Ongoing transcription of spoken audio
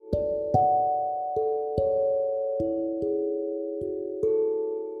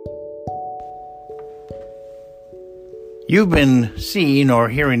You've been seeing or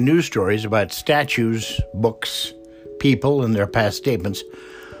hearing news stories about statues, books, people, and their past statements,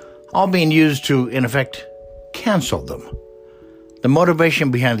 all being used to, in effect, cancel them. The motivation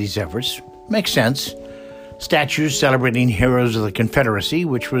behind these efforts makes sense. Statues celebrating heroes of the Confederacy,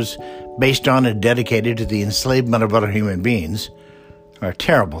 which was based on and dedicated to the enslavement of other human beings, are a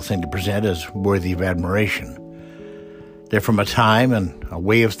terrible thing to present as worthy of admiration. They're from a time and a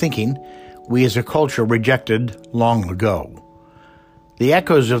way of thinking we as a culture rejected long ago. The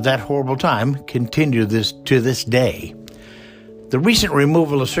echoes of that horrible time continue to this day. The recent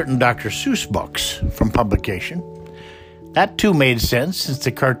removal of certain Dr. Seuss books from publication, that too made sense since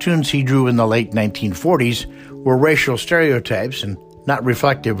the cartoons he drew in the late 1940s were racial stereotypes and not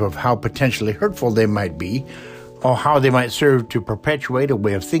reflective of how potentially hurtful they might be or how they might serve to perpetuate a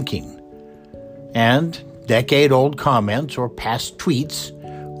way of thinking. And decade-old comments or past tweets,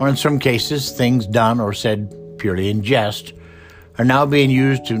 or in some cases things done or said purely in jest, are now being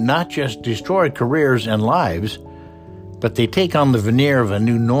used to not just destroy careers and lives, but they take on the veneer of a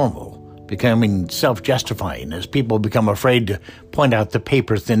new normal, becoming self-justifying as people become afraid to point out the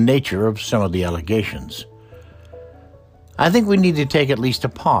paper-thin nature of some of the allegations. I think we need to take at least a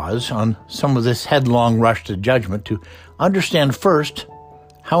pause on some of this headlong rush to judgment to understand first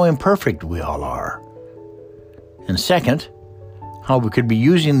how imperfect we all are, and second, how we could be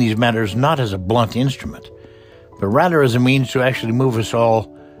using these matters not as a blunt instrument, but rather as a means to actually move us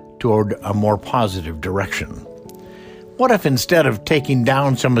all toward a more positive direction. What if instead of taking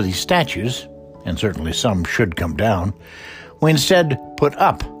down some of these statues, and certainly some should come down, we instead put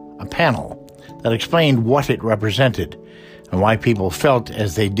up a panel that explained what it represented and why people felt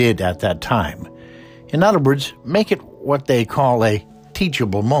as they did at that time? In other words, make it what they call a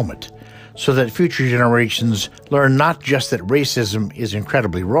teachable moment, so that future generations learn not just that racism is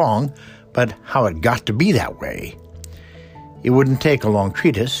incredibly wrong, but how it got to be that way. It wouldn't take a long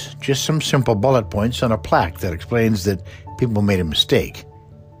treatise, just some simple bullet points on a plaque that explains that people made a mistake.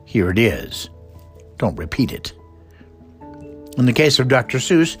 Here it is. Don't repeat it. In the case of Dr.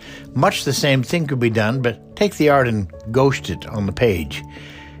 Seuss, much the same thing could be done, but take the art and ghost it on the page,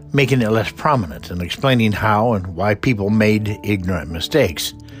 making it less prominent and explaining how and why people made ignorant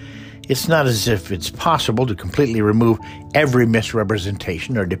mistakes. It's not as if it's possible to completely remove every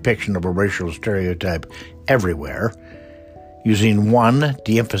misrepresentation or depiction of a racial stereotype everywhere. Using one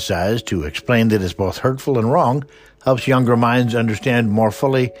de-emphasized to explain that it's both hurtful and wrong helps younger minds understand more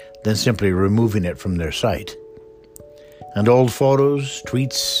fully than simply removing it from their sight. And old photos,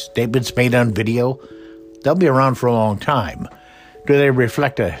 tweets, statements made on video, they'll be around for a long time. Do they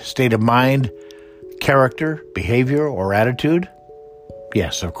reflect a state of mind, character, behavior, or attitude?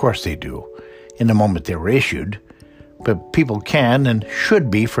 Yes, of course they do, in the moment they were issued, but people can and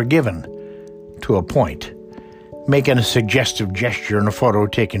should be forgiven, to a point. Making a suggestive gesture in a photo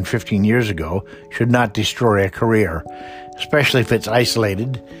taken 15 years ago should not destroy a career, especially if it's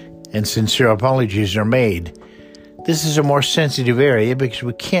isolated and sincere apologies are made. This is a more sensitive area because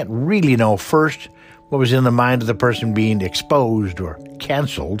we can't really know first what was in the mind of the person being exposed or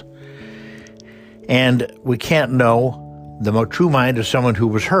canceled, and we can't know the true mind of someone who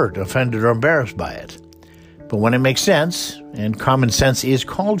was hurt, offended, or embarrassed by it. But when it makes sense, and common sense is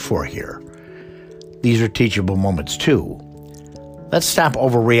called for here, these are teachable moments too. Let's stop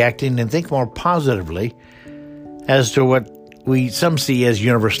overreacting and think more positively as to what some see as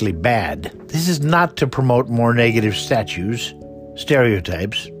universally bad. This is not to promote more negative statues,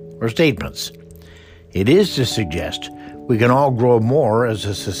 stereotypes, or statements. It is to suggest we can all grow more as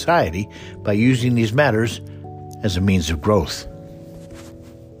a society by using these matters as a means of growth.